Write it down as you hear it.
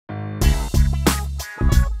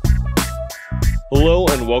Hello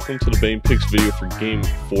and welcome to the Betting Picks video for Game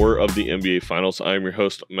 4 of the NBA Finals. I am your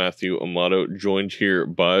host, Matthew Amato, joined here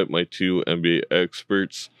by my two NBA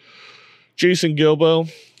experts, Jason Gilbo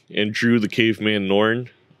and Drew the Caveman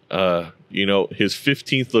Norn. His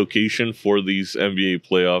 15th location for these NBA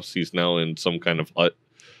playoffs. He's now in some kind of hut.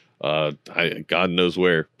 God knows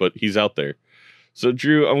where, but he's out there. So,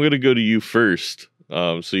 Drew, I'm going to go to you first,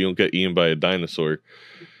 so you don't get eaten by a dinosaur.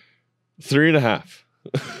 3.5.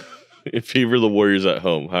 In favor of the Warriors at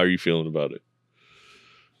home. How are you feeling about it?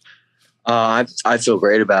 I feel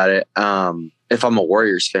great about it. If I'm a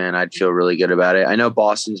Warriors fan, I'd feel really good about it. I know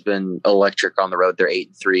Boston's been electric on the road. They're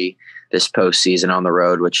 8-3 this postseason on the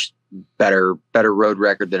road, which better road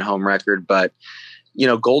record than home record. But,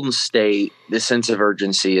 Golden State, the sense of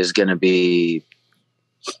urgency is going to be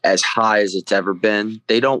as high as it's ever been.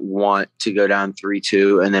 They don't want to go down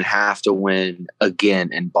 3-2 and then have to win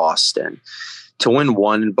again in Boston. To win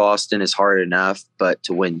one in Boston is hard enough, but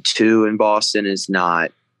to win two in Boston is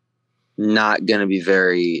not going to be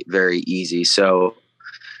very, very easy. So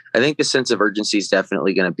I think the sense of urgency is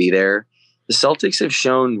definitely going to be there. The Celtics have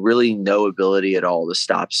shown really no ability at all to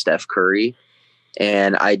stop Steph Curry.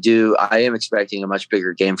 And I am expecting a much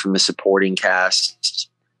bigger game from the supporting cast.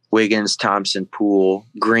 Wiggins, Thompson, Poole,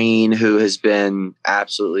 Green, who has been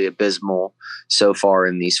absolutely abysmal so far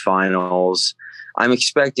in these finals. I'm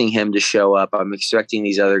expecting him to show up. I'm expecting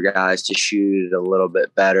these other guys to shoot a little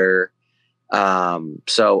bit better.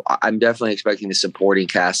 So I'm definitely expecting the supporting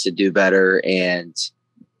cast to do better. And,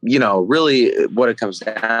 really what it comes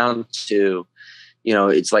down to,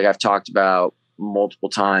 it's like I've talked about multiple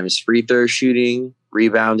times: free throw shooting,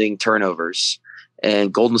 rebounding, turnovers.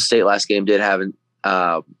 And Golden State last game did have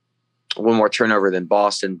one more turnover than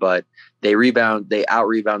Boston, but they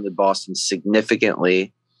out-rebounded Boston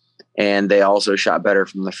significantly. And they also shot better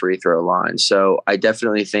from the free throw line. So I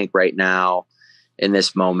definitely think right now in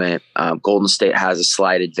this moment, Golden State has a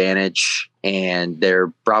slight advantage, and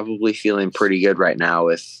they're probably feeling pretty good right now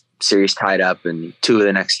with series tied up and 2 of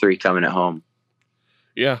the next 3 coming at home.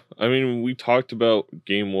 Yeah, I mean, we talked about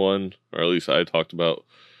game 1, or at least I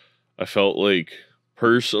felt like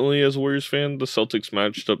personally as a Warriors fan, the Celtics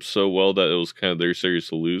matched up so well that it was kind of their series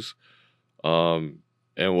to lose.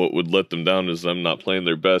 And what would let them down is them not playing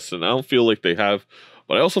their best. And I don't feel like they have,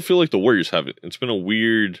 but I also feel like the Warriors haven't. It's been a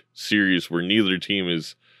weird series where neither team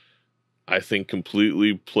is, I think,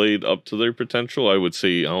 completely played up to their potential. I would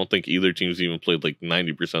say I don't think either team's even played like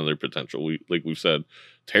 90% of their potential. Like we've said,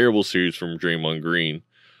 terrible series from Draymond Green.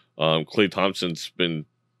 Klay Thompson's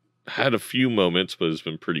had a few moments, but it's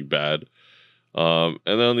been pretty bad. And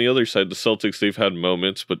then on the other side, the Celtics, they've had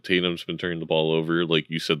moments, but Tatum's been turning the ball over, like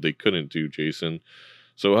you said they couldn't do, Jason.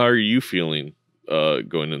 So how are you feeling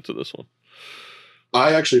going into this one?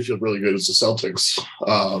 I actually feel really good as the Celtics.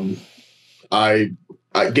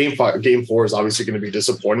 Game 4 is obviously going to be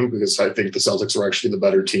disappointing because I think the Celtics are actually the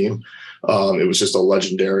better team. It was just a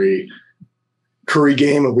legendary Curry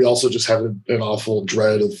game, and we also just had an awful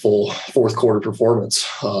dread of full fourth quarter performance.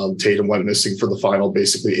 Tatum went missing for the final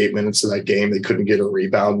basically 8 minutes of that game. They couldn't get a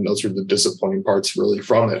rebound, and those were the disappointing parts really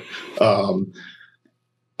from it.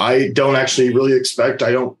 I don't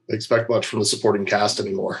expect much from the supporting cast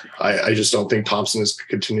anymore. I just don't think Thompson is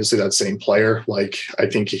continuously that same player. Like, I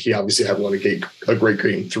think he obviously had a great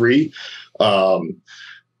game 3. But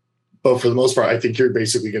for the most part, I think you're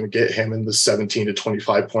basically going to get him in the 17 to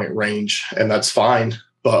 25 point range, and that's fine.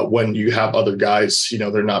 But when you have other guys,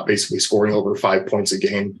 they're not basically scoring over 5 points a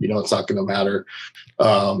game, it's not going to matter.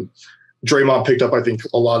 Draymond picked up, I think,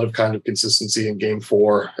 a lot of kind of consistency in game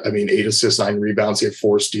 4. I mean, 8 assists, 9 rebounds. He had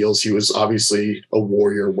 4 steals. He was obviously a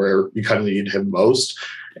warrior where you kind of needed him most.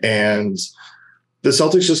 And the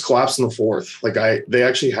Celtics just collapsed in the fourth. They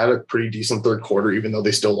actually had a pretty decent third quarter, even though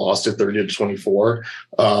they still lost it 30-24.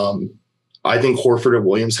 I think Horford and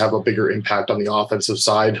Williams have a bigger impact on the offensive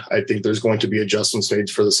side. I think there's going to be adjustments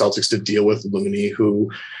made for the Celtics to deal with Looney,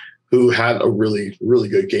 who had a really, really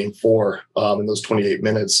good game 4 in those 28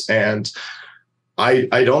 minutes. And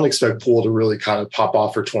I don't expect Poole to really kind of pop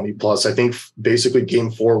off for 20 plus. I think basically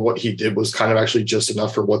game 4, what he did was kind of actually just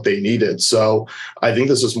enough for what they needed. So I think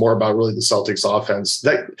this is more about really the Celtics offense.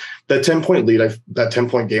 That 10-point lead, that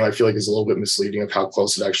 10-point game, I feel like is a little bit misleading of how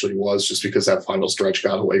close it actually was, just because that final stretch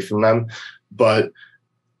got away from them. But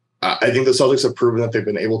I think the Celtics have proven that they've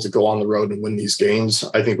been able to go on the road and win these games.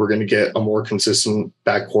 I think we're going to get a more consistent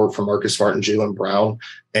backcourt from Marcus Smart and Jaylen Brown.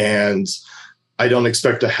 And I don't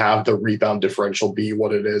expect to have the rebound differential be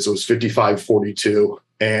what it is. It was 55-42.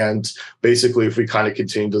 And basically, if we kind of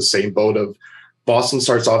continue the same boat of Boston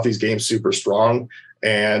starts off these games super strong,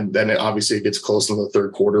 and then obviously it gets close in the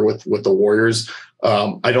third quarter with the Warriors.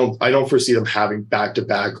 I don't foresee them having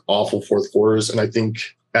back-to-back awful fourth quarters, and I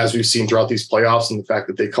think as we've seen throughout these playoffs and the fact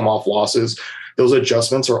that they come off losses, those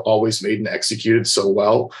adjustments are always made and executed so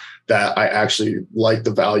well that I actually like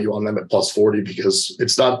the value on them at plus 40, because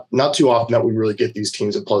it's not too often that we really get these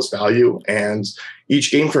teams at plus value. And each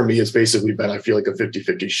game for me has basically been, I feel like, a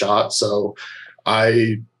 50-50 shot. So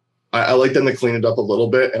I like them to clean it up a little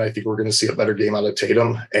bit, and I think we're going to see a better game out of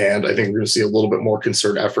Tatum, and I think we're going to see a little bit more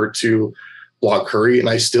concerted effort to block Curry. And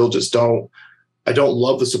I still just don't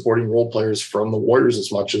love the supporting role players from the Warriors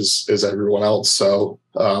as much as everyone else. So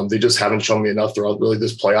they just haven't shown me enough throughout really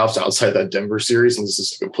this playoffs outside that Denver series, and this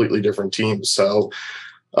is a completely different team. So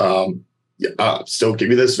still give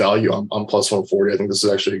me this value on plus 140. I think this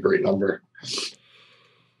is actually a great number.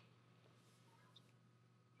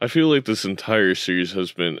 I feel like this entire series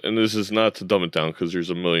has been, and this is not to dumb it down because there's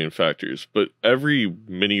a million factors, but every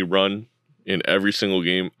mini run in every single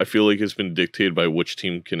game, I feel like has been dictated by which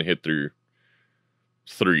team can hit their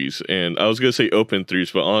threes. And I was going to say open threes,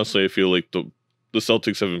 but honestly, I feel like the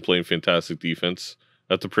Celtics have been playing fantastic defense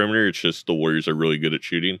at the perimeter. It's just the Warriors are really good at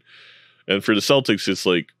shooting. And for the Celtics, it's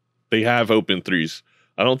like they have open threes.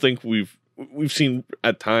 I don't think we've seen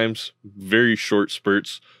at times very short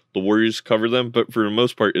spurts the Warriors cover them, but for the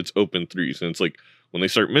most part, it's open threes. And it's like when they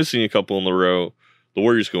start missing a couple in the row, the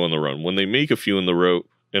Warriors go on the run. When they make a few in a row,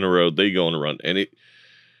 they go on a run. And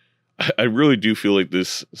I really do feel like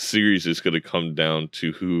this series is going to come down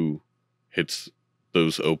to who hits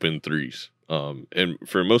those open threes. And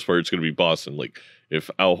for the most part, it's going to be Boston. Like if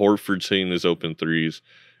Al Horford's hitting his open threes,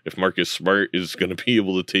 if Marcus Smart is going to be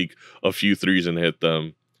able to take a few threes and hit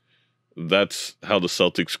them, that's how the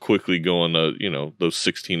Celtics quickly go on those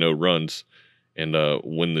 16-0 runs and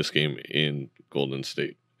win this game in Golden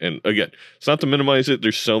State. And again, it's not to minimize it.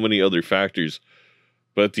 There's so many other factors,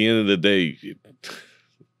 but at the end of the day,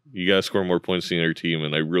 you got to score more points than your team.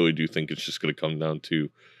 And I really do think it's just going to come down to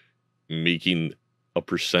making a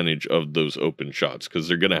percentage of those open shots, because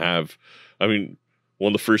they're going to have, one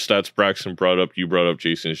of the first stats Braxton you brought up,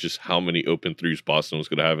 Jason, is just how many open threes Boston was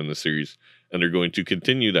going to have in this series. And they're going to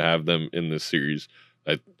continue to have them in this series.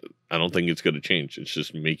 I don't think it's going to change. It's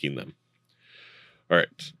just making them. All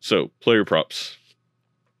right. So player props.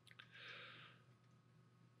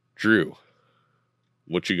 Drew,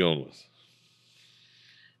 what you going with?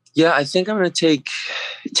 Yeah, I think I'm going to take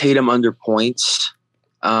Tatum under points.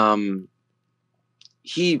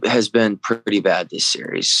 He has been pretty bad this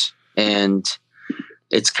series, and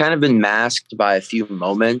it's kind of been masked by a few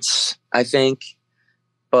moments, I think.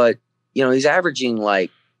 But, he's averaging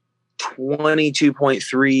like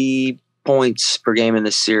 22.3 points per game in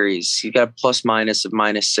this series. He got a plus minus of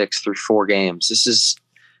 -6 through 4 games. This is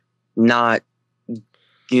not,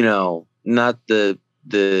 not the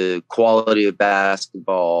quality of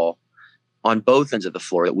basketball on both ends of the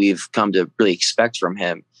floor that we've come to really expect from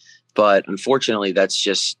him. But unfortunately, that's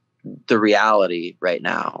just the reality right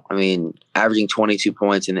now. Averaging 22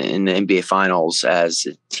 points in the NBA Finals as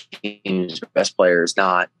a team's best player it's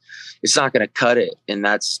not going to cut it. And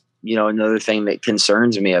that's, another thing that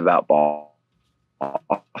concerns me about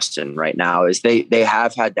Boston right now is they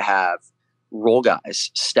have had to have role guys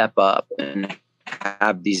step up and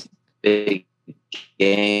have these big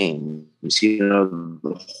games,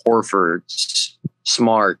 the Horfords,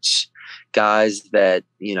 Smarts, guys that,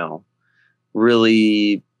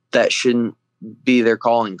 really that shouldn't be their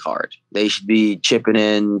calling card. They should be chipping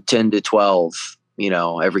in 10 to 12,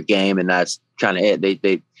 every game. And that's kind of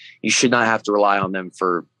it. You should not have to rely on them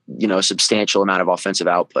for, a substantial amount of offensive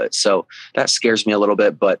output. So that scares me a little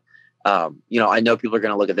bit, but I know people are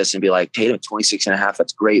going to look at this and be like, Tatum 26.5,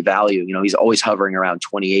 that's great value. He's always hovering around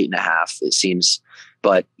 28.5, it seems,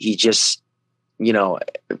 but he just,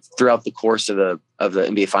 throughout the course of the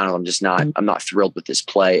NBA final, I'm not thrilled with this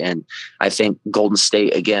play. And I think Golden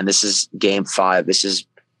State, again, this is game 5. This is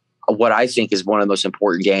what I think is one of the most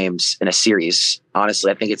important games in a series.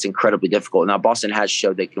 Honestly, I think it's incredibly difficult. Now, Boston has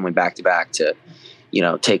showed they can win back-to-back to,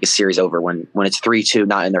 take a series over when it's 3-2,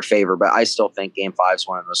 not in their favor. But I still think game 5 is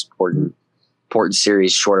one of the most important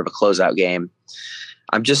series short of a closeout game.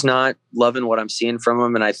 I'm just not loving what I'm seeing from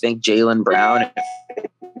him. And I think Jaylen Brown,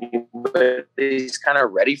 he's kind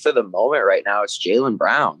of ready for the moment right now. It's Jaylen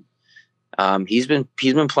Brown. He's been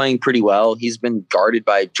playing pretty well. He's been guarded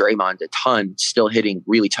by Draymond a ton, still hitting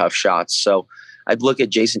really tough shots. So I'd look at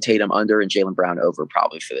Jason Tatum under and Jaylen Brown over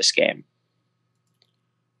probably for this game.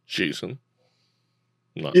 Jason.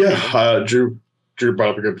 Yeah, Drew Drew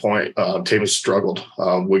brought up a good point. Tatum has struggled.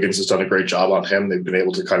 Wiggins has done a great job on him. They've been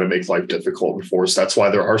able to kind of make life difficult and force. That's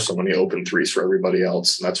why there are so many open threes for everybody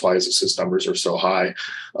else. And that's why his assist numbers are so high.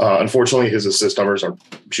 Unfortunately, his assist numbers are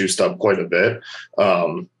juiced up quite a bit.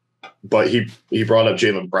 But he brought up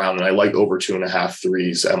Jaylen Brown, and I like over 2.5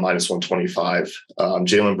 threes at -125.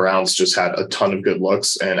 Jaylen Brown's just had a ton of good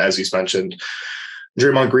looks. And as he's mentioned,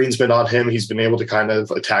 Draymond Green's been on him. He's been able to kind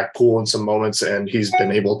of attack Poole in some moments, and he's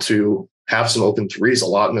been able to have some open threes a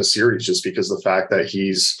lot in this series just because of the fact that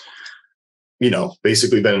he's,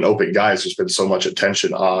 basically been an open guy. There's been so much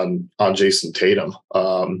attention on Jason Tatum.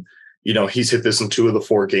 He's hit this in 2 of the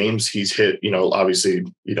 4 games. He's hit, obviously,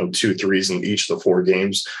 2 threes in each of the 4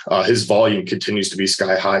 games. His volume continues to be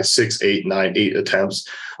sky high, 6, 8, 9, 8 attempts.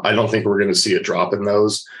 I don't think we're going to see a drop in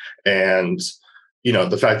those. And,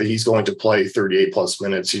 the fact that he's going to play 38 plus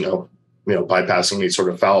minutes, bypassing any sort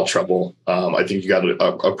of foul trouble. I think you got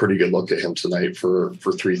a pretty good look at him tonight for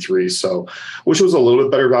 3 threes. So, which was a little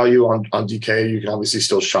bit better value on DK. You can obviously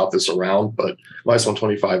still shop this around, but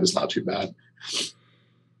 -125 is not too bad.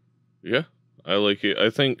 Yeah, I like it.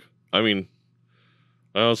 I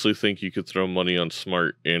honestly think you could throw money on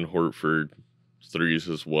Smart and Horford threes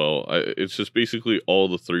as well. It's just basically all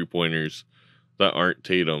the 3-pointers that aren't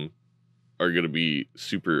Tatum are going to be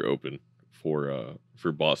super open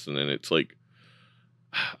for Boston. And it's like,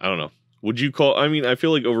 I don't know. Would you call, I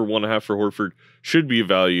feel like over 1.5 for Horford should be a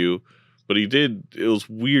value, but it was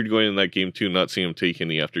weird going in that game too, not seeing him take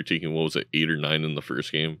any after taking, 8 or 9 in the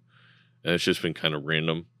first game. And it's just been kind of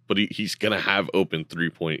random. But he's going to have open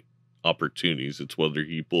 3-point opportunities. It's whether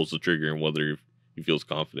he pulls the trigger and whether he feels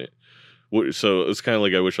confident. So it's kind of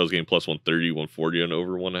like I wish I was getting +130, 140 on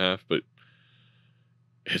over 1.5, but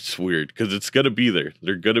it's weird because it's going to be there.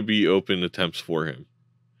 They're going to be open attempts for him.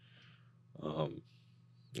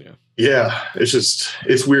 Yeah,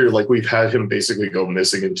 it's weird. Like we've had him basically go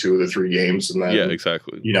missing in 2 of the 3 games, and then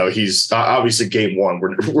exactly. He's obviously game 1.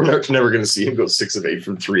 We're never going to see him go 6 of 8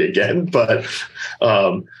 from 3 again. But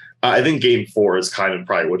I think game 4 is kind of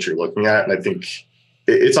probably what you're looking at, and I think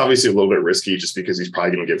it's obviously a little bit risky just because he's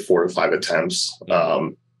probably going to get 4 to 5 attempts.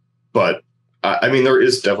 But there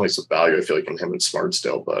is definitely some value, I feel like, in him and Smart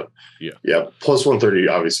still. But yeah, +130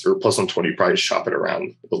 obviously, or +120, probably shop it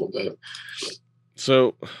around a little bit.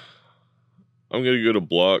 So I'm going to go to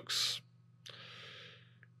blocks.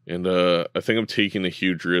 And I think I'm taking a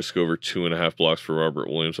huge risk over 2.5 blocks for Robert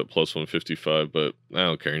Williams at +155, but I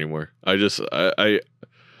don't care anymore. I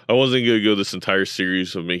wasn't going to go this entire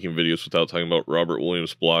series of making videos without talking about Robert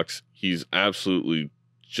Williams blocks. He's absolutely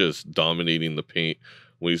just dominating the paint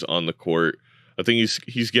when he's on the court. I think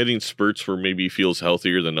he's getting spurts where maybe he feels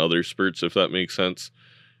healthier than other spurts, if that makes sense.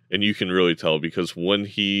 And you can really tell because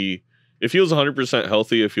if he was 100%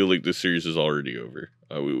 healthy, I feel like this series is already over.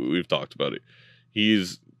 We've talked about it.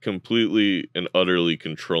 He's completely and utterly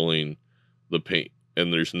controlling the paint,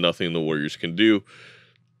 and there's nothing the Warriors can do.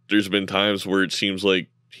 There's been times where it seems like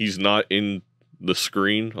he's not in the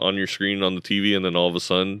screen on your screen on the TV, and then all of a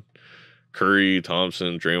sudden, Curry,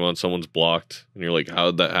 Thompson, Draymond, someone's blocked, and you're like, how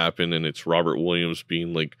did that happen? And it's Robert Williams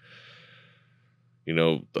being like,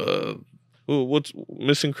 what's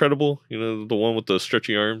Miss Incredible? The one with the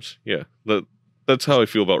stretchy arms? Yeah, that's how I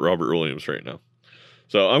feel about Robert Williams right now.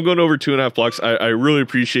 So I'm going over 2.5 blocks. I really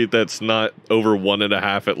appreciate that's not over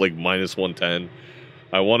 1.5 at like -110.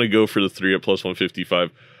 I want to go for the 3 at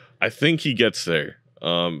 +155. I think he gets there.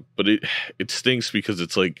 But it stinks because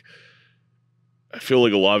it's like, I feel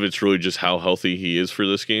like a lot of it's really just how healthy he is for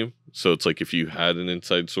this game. So it's like if you had an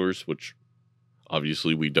inside source, which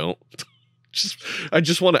obviously we don't, I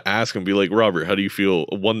just want to ask him, be like, Robert, how do you feel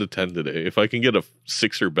 1 to 10 today? If I can get a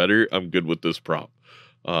 6 or better, I'm good with this prop.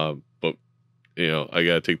 But I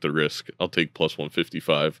gotta take the risk. I'll take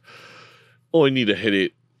 +155. Only need to hit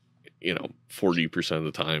it, 40% of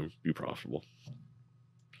the time, be profitable.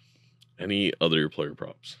 Any other player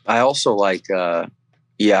props? I also like, I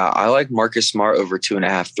like Marcus Smart over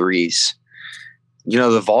 2.5 threes.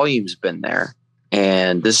 The volume's been there,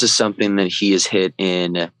 and this is something that he has hit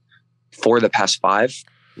in 4 of the past 5,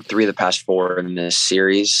 3 of the past 4 in this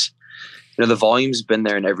series. The volume's been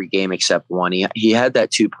there in every game except one. He had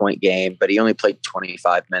that 2-point game, but he only played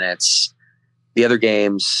 25 minutes. The other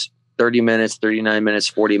games, 30 minutes, 39 minutes,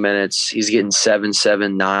 40 minutes. He's getting 7,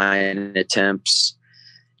 9 attempts.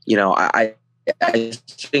 I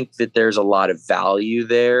think that there's a lot of value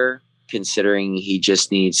there, considering he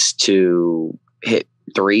just needs to hit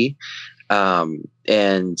 3.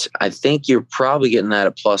 And I think you're probably getting that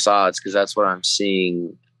at plus odds because that's what I'm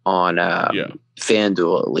seeing on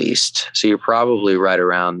FanDuel at least. So you're probably right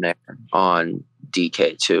around there on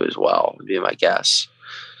DK2 as well, would be my guess.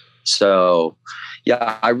 So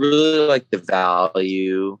Yeah, I really like the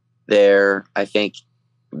value there. I think,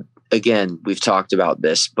 again, we've talked about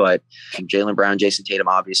this, but Jaylen Brown, Jason Tatum,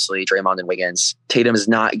 obviously, Draymond and Wiggins. Tatum is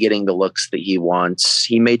not getting the looks that he wants.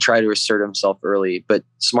 He may try to assert himself early, but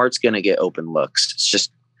Smart's going to get open looks. It's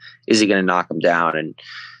just, is he going to knock him down? And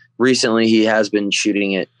recently, he has been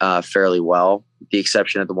shooting it fairly well. The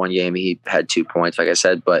exception of the one game, he had 2 points, like I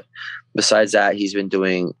said. But besides that, he's been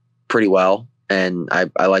doing pretty well, and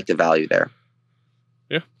I like the value there.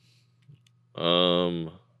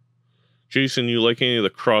 Jason, you like any of the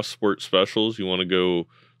cross sport specials? You want to go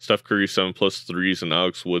Steph Curry 7+ threes and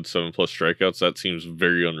Alex Wood 7+ strikeouts? That seems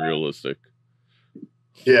very unrealistic.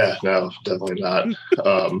 Yeah, no, definitely not.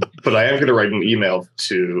 But I am going to write an email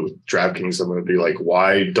to DraftKings. I'm going to be like,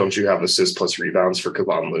 why don't you have assists plus rebounds for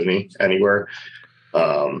Kevon Looney anywhere?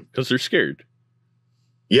 Because they're scared.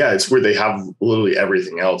 Yeah, it's where they have literally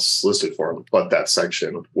everything else listed for him, but that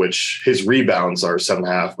section, which his rebounds are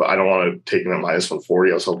 7.5, but I don't want to take him at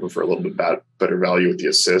 -140. I was hoping for a little bit better value with the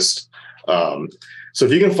assist. So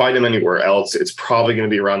if you can find him anywhere else, it's probably going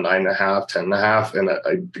to be around 9.5, 10.5, and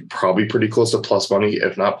I'd be probably pretty close to plus money,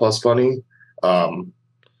 if not plus money.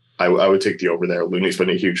 I would take the over there. Looney's been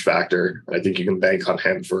a huge factor. I think you can bank on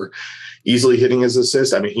him for easily hitting his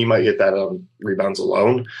assist. I mean, he might hit that on rebounds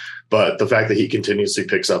alone, but the fact that he continuously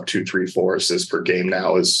picks up 2, 3, 4 assists per game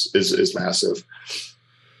now is massive.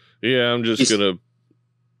 Yeah, I'm just gonna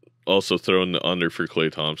also throw in the under for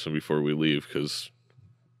Klay Thompson before we leave because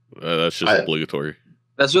that's just obligatory.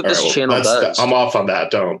 That's what this channel does. I'm off on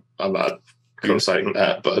that. I'm not co-signing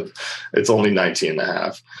that, but it's only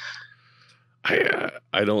 19.5.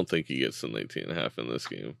 I don't think he gets to 19.5 in this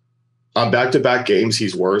game. On back-to-back games,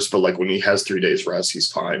 he's worse, but like when he has 3 days rest,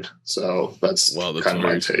 he's fine. So that's kind of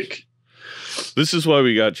my take. This is why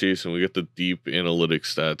we got Jason. We get the deep analytic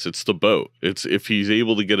stats. It's the boat. It's if he's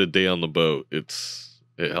able to get a day on the boat, it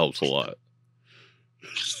helps a lot.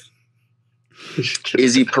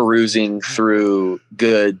 Is he perusing through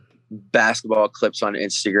good basketball clips on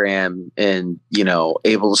Instagram and,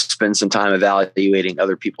 able to spend some time evaluating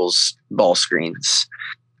other people's ball screens?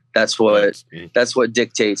 That's what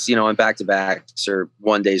dictates, on back-to-backs or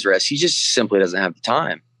 1 day's rest. He just simply doesn't have the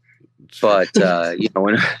time. But,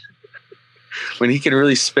 when he can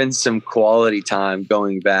really spend some quality time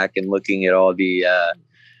going back and looking at all the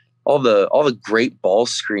great ball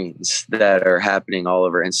screens that are happening all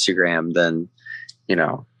over Instagram, then,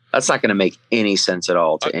 that's not going to make any sense at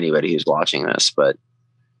all to anybody who's watching this. But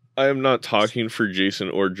I am not talking for Jason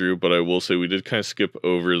or Drew, but I will say we did kind of skip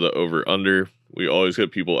over the over-under. We always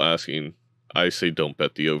get people asking. I say don't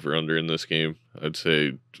bet the over-under in this game. I'd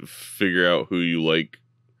say figure out who you like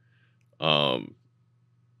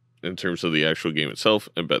in terms of the actual game itself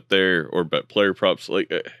and bet there or bet player props.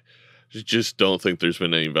 Like, just don't think there's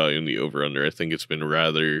been any value in the over-under. I think it's been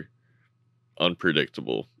rather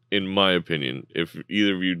unpredictable, in my opinion. If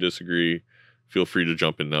either of you disagree, feel free to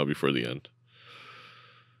jump in now before the end.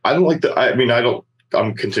 I don't like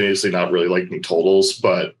I'm continuously not really liking totals,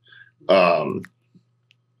 but I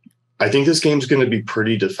think this game's going to be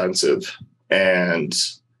pretty defensive, and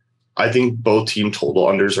I think both team total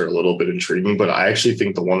unders are a little bit intriguing, but I actually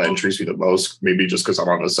think the one that intrigues me the most, maybe just because I'm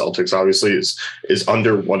on the Celtics, obviously, is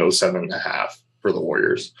under 107.5 for the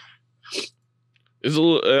Warriors.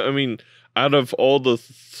 Out of all the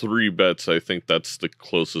three bets, I think that's the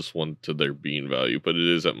closest one to their bean value, but it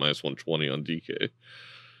is at -120 on DK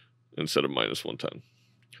instead of -110.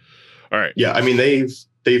 All right. Yeah,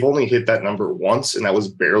 they've only hit that number once, and that was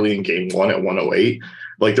barely in game one at 108.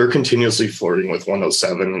 Like, they're continuously flirting with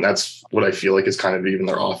 107, and that's what I feel like is kind of even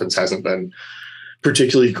their offense hasn't been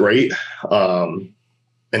particularly great.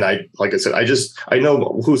 And like I said, I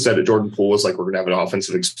know who said it. Jordan Poole was like, we're going to have an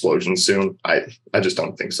offensive explosion soon. I just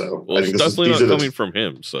don't think so. Well, I think it's definitely not coming from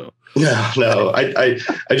him. So no. I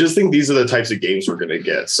just think these are the types of games we're going to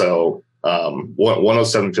get. So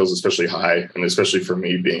 107 feels especially high, and especially for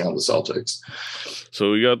me being on the Celtics.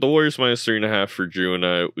 So we got the Warriors -3.5 for Drew and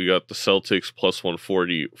I. We got the Celtics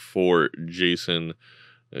 +140 for Jason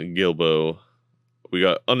and Gilbo. We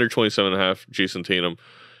got under 27.5 Jason Tatum,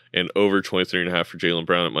 and over 23.5 for Jaylen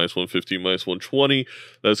Brown at -150, -120.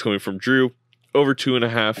 That's coming from Drew. Over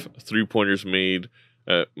 2.5 3-pointers made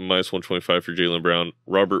at -125 for Jaylen Brown.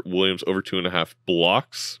 Robert Williams over 2.5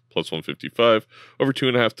 blocks, +155. Over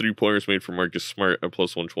 2.5 3-pointers made for Marcus Smart at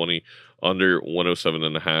 +120. Under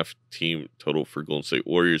 107.5 team total for Golden State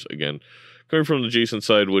Warriors. Again, coming from the Jason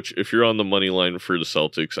side, which if you're on the money line for the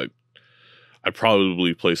Celtics, I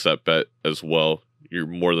probably place that bet as well. You're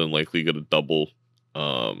more than likely going to double.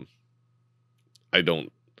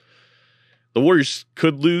 The Warriors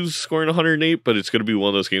could lose scoring 108, but it's going to be one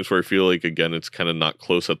of those games where I feel like, again, it's kind of not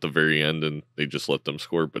close at the very end and they just let them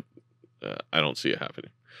score, but I don't see it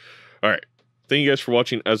happening. All right. Thank you guys for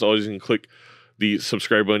watching. As always, you can click the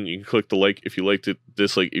subscribe button. You can click the like if you liked it,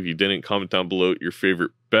 dislike if you didn't. Comment down below your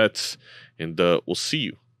favorite bets, and we'll see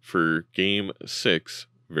you for Game 6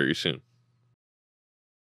 very soon.